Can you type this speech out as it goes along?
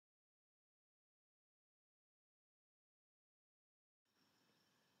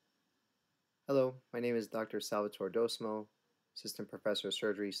Hello, my name is Dr. Salvatore Docimo, Assistant Professor of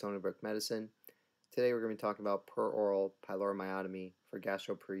Surgery, Stony Brook Medicine. Today we're going to be talking about per-oral pyloromyotomy for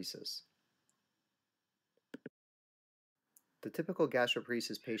gastroparesis. The typical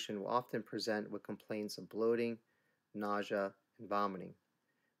gastroparesis patient will often present with complaints of bloating, nausea, and vomiting.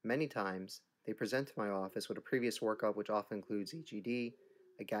 Many times, they present to my office with a previous workup which often includes EGD,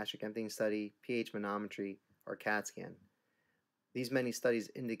 a gastric emptying study, pH manometry, or CAT scan. These many studies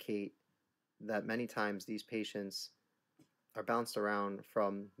indicate that many times these patients are bounced around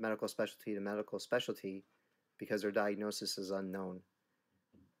from medical specialty to medical specialty because their diagnosis is unknown.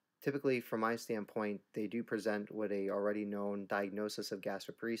 Typically, from my standpoint, they do present with a already known diagnosis of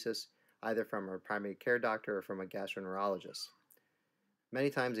gastroparesis, either from a primary care doctor or from a gastroenterologist.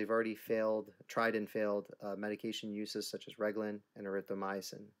 Many times they've already tried and failed medication uses such as Reglan and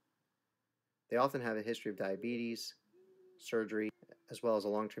erythromycin. They often have a history of diabetes, surgery, as well as a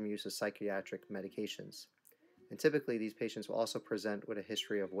long-term use of psychiatric medications. And typically, these patients will also present with a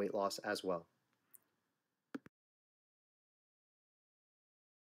history of weight loss as well.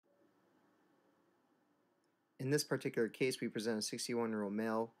 In this particular case, we present a 61-year-old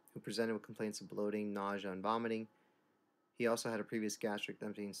male who presented with complaints of bloating, nausea, and vomiting. He also had a previous gastric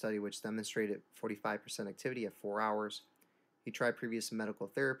emptying study which demonstrated 45% activity at 4 hours. He tried previous medical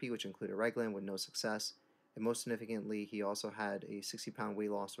therapy, which included Reglan, with no success. And most significantly, he also had a 60-pound weight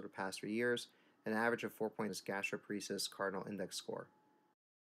loss over the past 3 years, and an average of 4 points gastroparesis cardinal index score.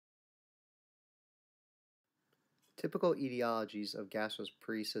 Typical etiologies of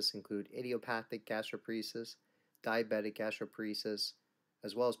gastroparesis include idiopathic gastroparesis, diabetic gastroparesis,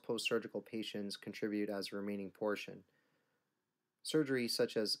 as well as post-surgical patients contribute as a remaining portion. Surgery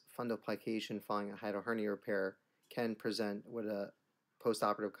such as fundoplication following a hiatal hernia repair can present with a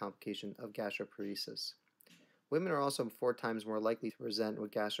post-operative complication of gastroparesis. Women are also 4 times more likely to present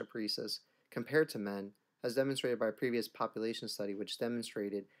with gastroparesis compared to men, as demonstrated by a previous population study which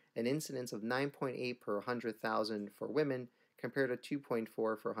demonstrated an incidence of 9.8 per 100,000 for women compared to 2.4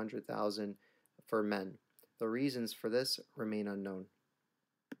 for 100,000 for men. The reasons for this remain unknown.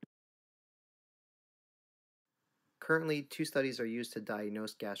 Currently, 2 studies are used to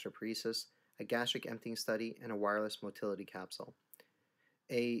diagnose gastroparesis, a gastric emptying study and a wireless motility capsule.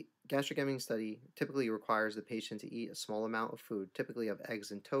 A gastric emptying study typically requires the patient to eat a small amount of food, typically of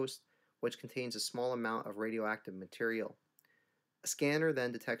eggs and toast, which contains a small amount of radioactive material. A scanner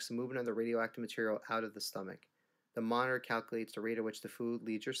then detects the movement of the radioactive material out of the stomach. The monitor calculates the rate at which the food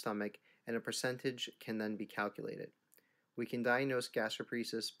leaves your stomach, and a percentage can then be calculated. We can diagnose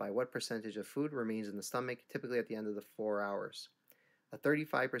gastroparesis by what percentage of food remains in the stomach, typically at the end of the 4 hours. A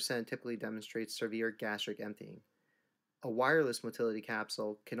 35% typically demonstrates severe gastric emptying. A wireless motility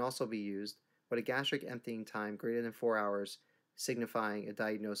capsule can also be used, with a gastric emptying time greater than 4 hours, signifying a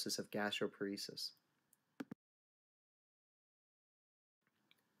diagnosis of gastroparesis.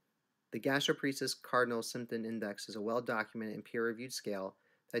 The Gastroparesis Cardinal Symptom Index is a well-documented and peer-reviewed scale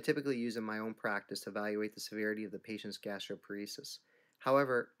that I typically use in my own practice to evaluate the severity of the patient's gastroparesis.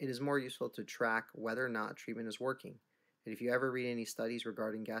 However, it is more useful to track whether or not treatment is working. And if you ever read any studies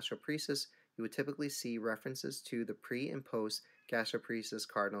regarding gastroparesis, you would typically see references to the pre and post gastroparesis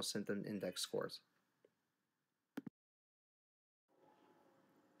cardinal symptom index scores.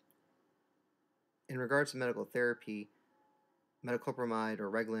 In regards to medical therapy, metoclopramide or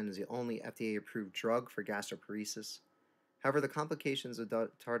Reglan is the only FDA-approved drug for gastroparesis. However, the complications of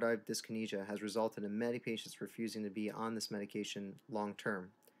tardive dyskinesia has resulted in many patients refusing to be on this medication long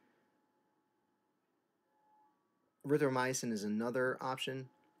term. Erythromycin is another option,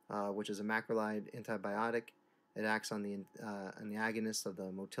 which is a macrolide antibiotic. It acts on the agonist of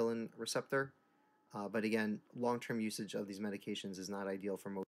the motilin receptor, but again, long-term usage of these medications is not ideal for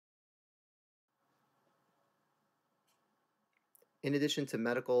most. In addition to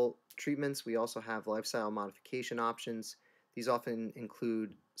medical treatments, we also have lifestyle modification options. These often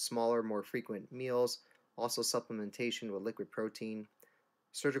include smaller, more frequent meals, also supplementation with liquid protein.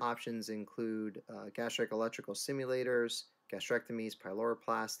 Surgical options include gastric electrical stimulators, gastrectomies,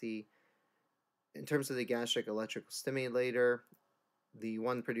 pyloroplasty. In terms of the gastric electrical stimulator, the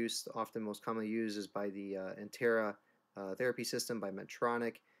one produced often most commonly used is by the Entera therapy system by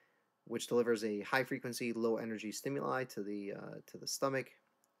Medtronic, which delivers a high-frequency, low-energy stimuli to the stomach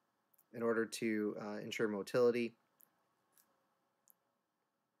in order to ensure motility.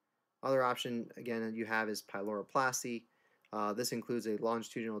 Other option, again, you have is pyloroplasty. This includes a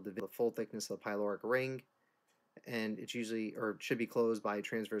longitudinal division of the full thickness of the pyloric ring, and it's usually, or should be closed by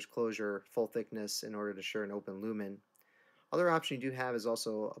transverse closure, full thickness, in order to ensure an open lumen. Other option you do have is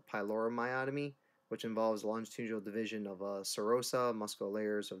also a pyloromyotomy, which involves longitudinal division of serosa, muscular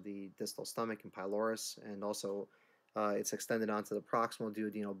layers of the distal stomach and pylorus, and also it's extended onto the proximal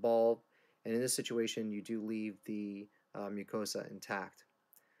duodenal bulb. And in this situation, you do leave the mucosa intact.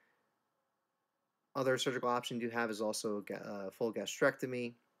 Other surgical option you have is also full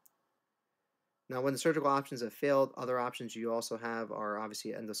gastrectomy. Now, when the surgical options have failed, other options you also have are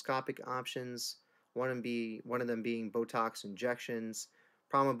obviously endoscopic options. One of them being Botox injections.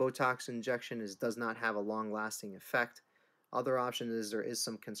 Problem with Botox injection is it does not have a long-lasting effect. Other option is there is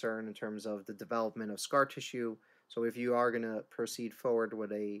some concern in terms of the development of scar tissue. So if you are going to proceed forward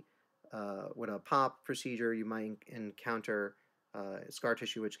with a POP procedure, you might encounter scar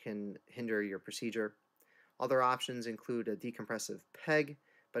tissue which can hinder your procedure. Other options include a decompressive PEG,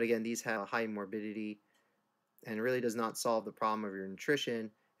 but again, these have a high morbidity and really does not solve the problem of your nutrition.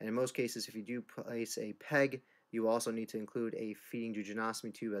 And in most cases, if you do place a PEG, you also need to include a feeding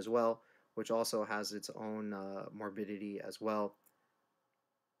duodenostomy tube as well, which also has its own morbidity as well.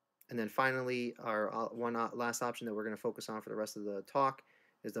 And then finally, our one last option that we're going to focus on for the rest of the talk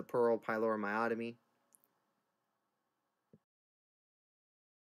is the peroral pyloromyotomy.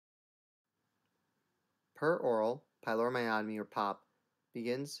 Peroral pyloromyotomy, or POP,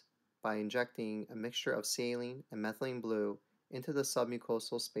 begins by injecting a mixture of saline and methylene blue into the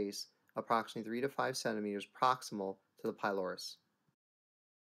submucosal space approximately 3 to 5 centimeters proximal to the pylorus.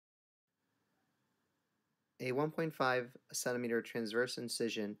 A 1.5 centimeter transverse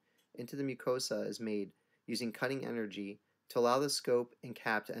incision into the mucosa is made using cutting energy to allow the scope and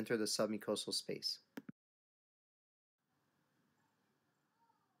cap to enter the submucosal space.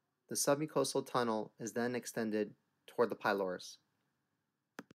 The submucosal tunnel is then extended toward the pylorus.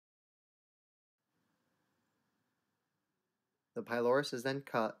 The pylorus is then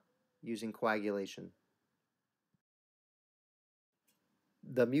cut using coagulation.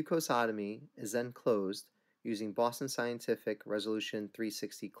 The mucosotomy is then closed using Boston Scientific Resolution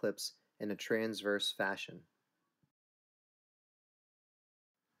 360 clips in a transverse fashion.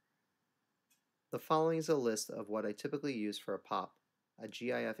 The following is a list of what I typically use for a POP: a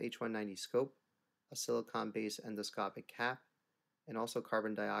GIF H190 scope, a silicone-based endoscopic cap, and also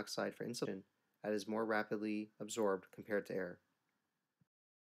carbon dioxide for insulation that is more rapidly absorbed compared to air.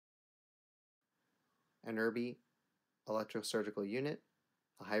 An Irby electrosurgical unit,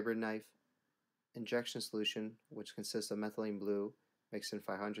 a hybrid knife, injection solution which consists of methylene blue mixed in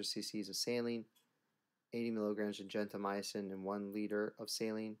 500 cc's of saline, 80 milligrams of gentamicin and 1 liter of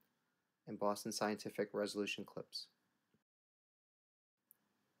saline, and Boston Scientific resolution clips.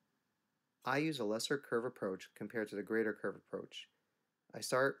 I use a lesser curve approach compared to the greater curve approach. I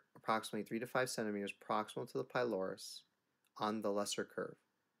start approximately 3 to 5 centimeters proximal to the pylorus on the lesser curve.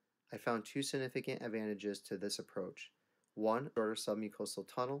 I found two significant advantages to this approach: one, shorter submucosal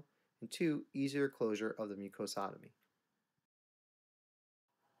tunnel, and two, easier closure of the mucosotomy.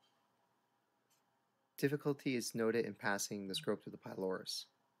 Difficulty is noted in passing the scope through the pylorus.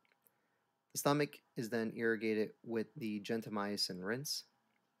 The stomach is then irrigated with the gentamicin rinse.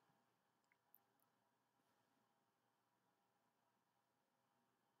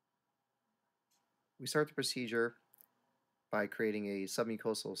 We start the procedure by creating a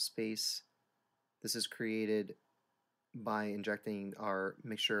submucosal space. This is created by injecting our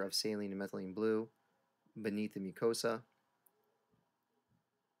mixture of saline and methylene blue beneath the mucosa.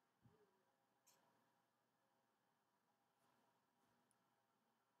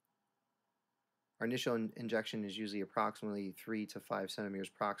 Our initial injection is usually approximately 3 to 5 centimeters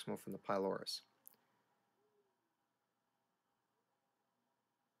proximal from the pylorus.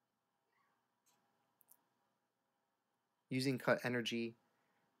 Using cut energy,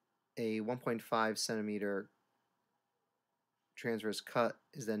 a 1.5 centimeter transverse cut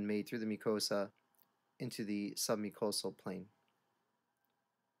is then made through the mucosa into the submucosal plane.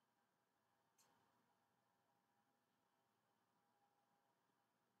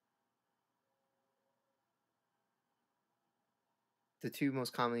 The two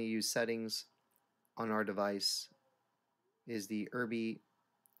most commonly used settings on our device is the Irby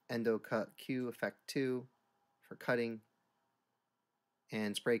EndoCut Q Effect 2 for cutting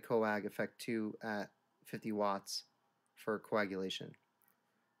and Spray Coag Effect 2 at 50 watts for coagulation.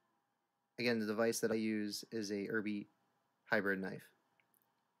 Again, the device that I use is a Irby hybrid knife.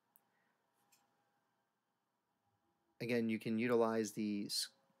 Again, you can utilize the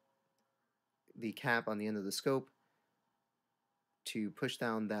cap on the end of the scope to push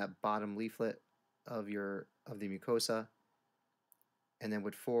down that bottom leaflet of the mucosa, and then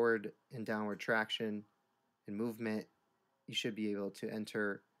with forward and downward traction and movement, you should be able to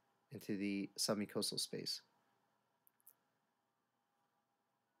enter into the submucosal space.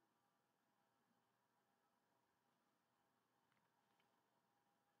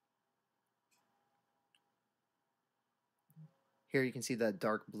 Here you can see that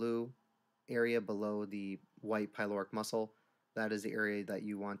dark blue area below the white pyloric muscle. That is the area that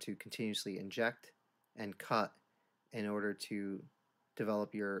you want to continuously inject and cut in order to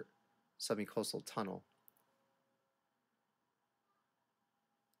develop your submucosal tunnel.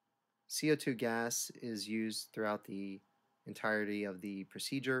 CO2 gas is used throughout the entirety of the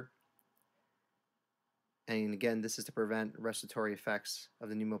procedure. And again, this is to prevent respiratory effects of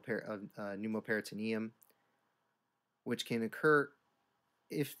the pneumoperitoneum, which can occur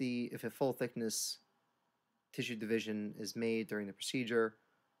if a full thickness tissue division is made during the procedure,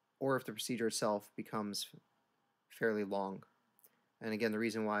 or if the procedure itself becomes fairly long. And again, the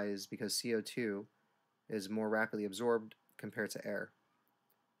reason why is because CO2 is more rapidly absorbed compared to air.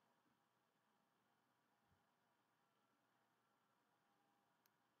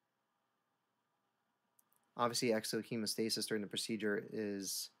 Obviously, exohemostasis during the procedure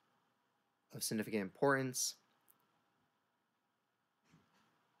is of significant importance.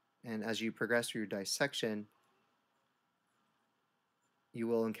 And as you progress through your dissection, you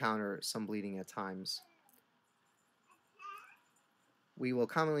will encounter some bleeding at times. We will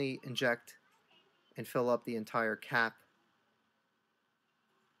commonly inject and fill up the entire cap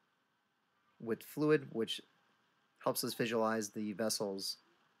with fluid, which helps us visualize the vessels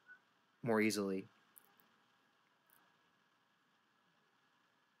more easily.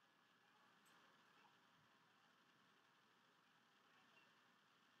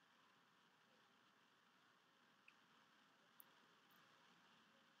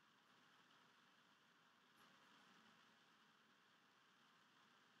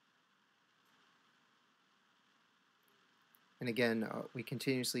 And again, we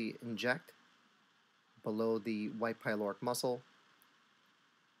continuously inject below the white pyloric muscle.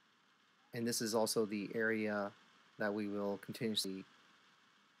 And this is also the area that we will continuously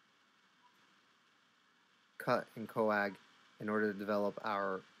cut and coag in order to develop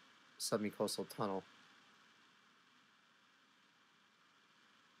our submucosal tunnel.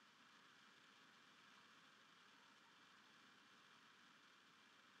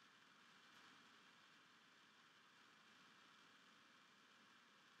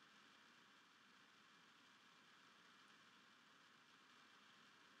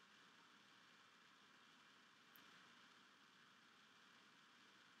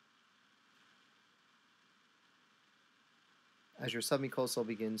 As your submucosal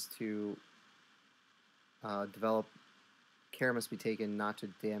begins to develop, care must be taken not to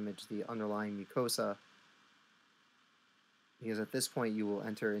damage the underlying mucosa, because at this point you will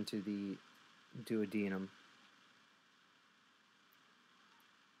enter into the duodenum.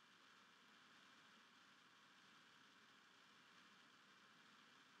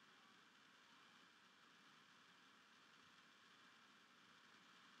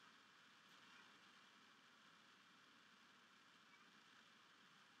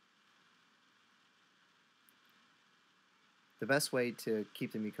 The best way to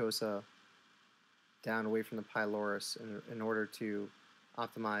keep the mucosa down away from the pylorus in order to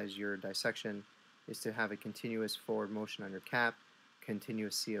optimize your dissection is to have a continuous forward motion on your cap,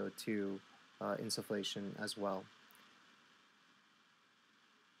 continuous CO2 insufflation as well.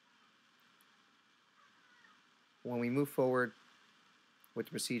 When we move forward with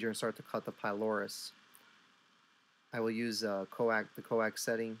the procedure and start to cut the pylorus, I will use the coag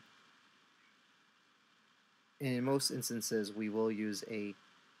setting. In most instances, we will use a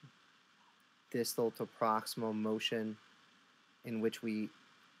distal to proximal motion in which we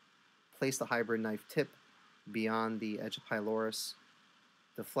place the hybrid knife tip beyond the edge of pylorus,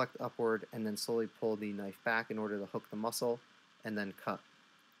 deflect upward, and then slowly pull the knife back in order to hook the muscle, and then cut.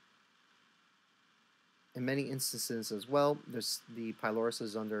 In many instances as well, the pylorus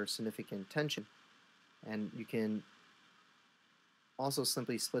is under significant tension, and you can also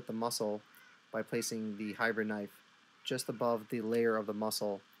simply split the muscle by placing the hybrid knife just above the layer of the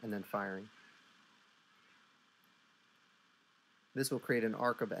muscle and then firing. This will create an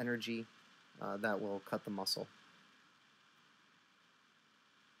arc of energy that will cut the muscle.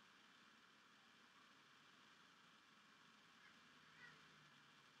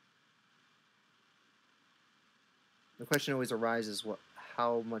 The question always arises,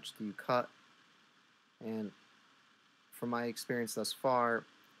 how much do you cut? And from my experience thus far,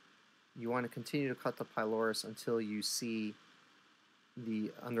 you want to continue to cut the pylorus until you see the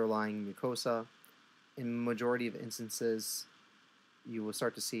underlying mucosa. In the majority of instances, you will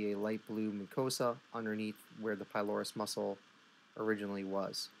start to see a light blue mucosa underneath where the pylorus muscle originally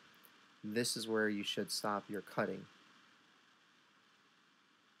was. This is where you should stop your cutting.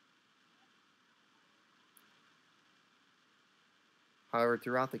 However,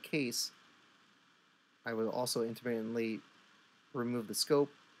 throughout the case, I will also intermittently remove the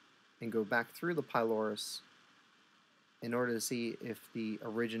scope and go back through the pylorus in order to see if the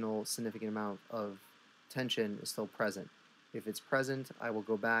original significant amount of tension is still present. If it's present, I will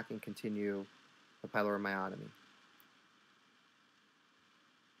go back and continue the pyloromyotomy.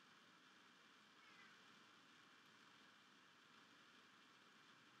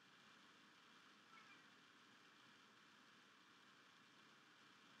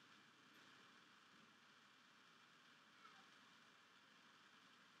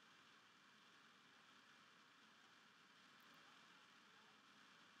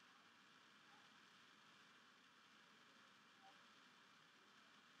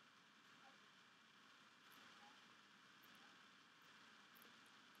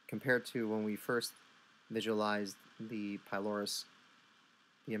 Compared to when we first visualized the pylorus,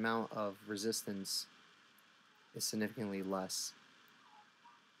 the amount of resistance is significantly less.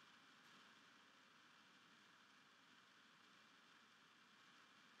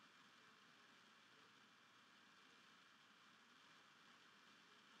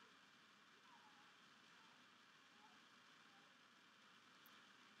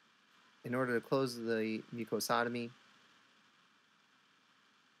 In order to close the mucosotomy,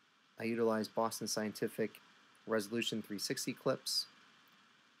 I utilize Boston Scientific Resolution 360 clips.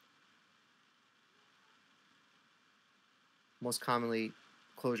 Most commonly,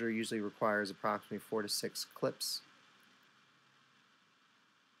 closure usually requires approximately 4 to 6 clips,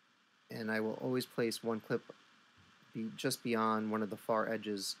 and I will always place one clip just beyond one of the far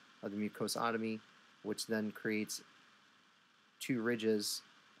edges of the mucosotomy, which then creates 2 ridges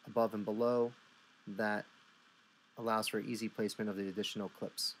above and below that allows for easy placement of the additional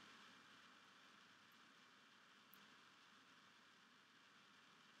clips.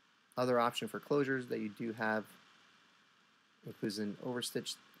 Other option for closures that you do have includes an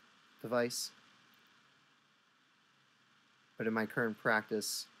overstitch device, but in my current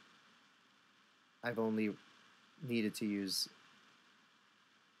practice, I've only needed to use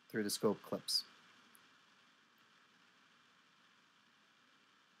through the scope clips.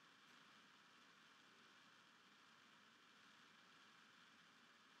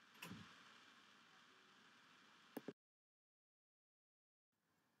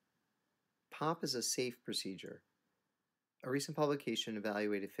 POP is a safe procedure. A recent publication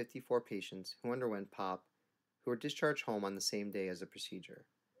evaluated 54 patients who underwent POP who were discharged home on the same day as the procedure.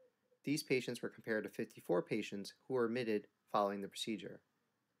 These patients were compared to 54 patients who were admitted following the procedure.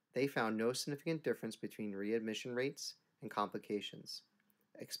 They found no significant difference between readmission rates and complications.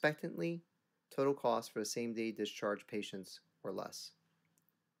 Expectantly, total costs for the same-day discharge patients were less.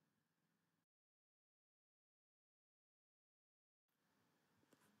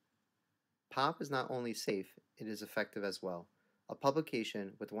 POP is not only safe, it is effective as well. A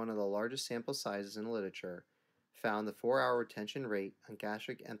publication with one of the largest sample sizes in the literature found the 4-hour retention rate on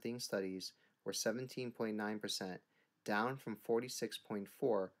gastric emptying studies were 17.9%, down from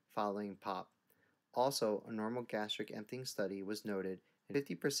 46.4% following POP. Also, a normal gastric emptying study was noted in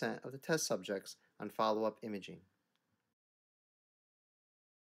 50% of the test subjects on follow-up imaging.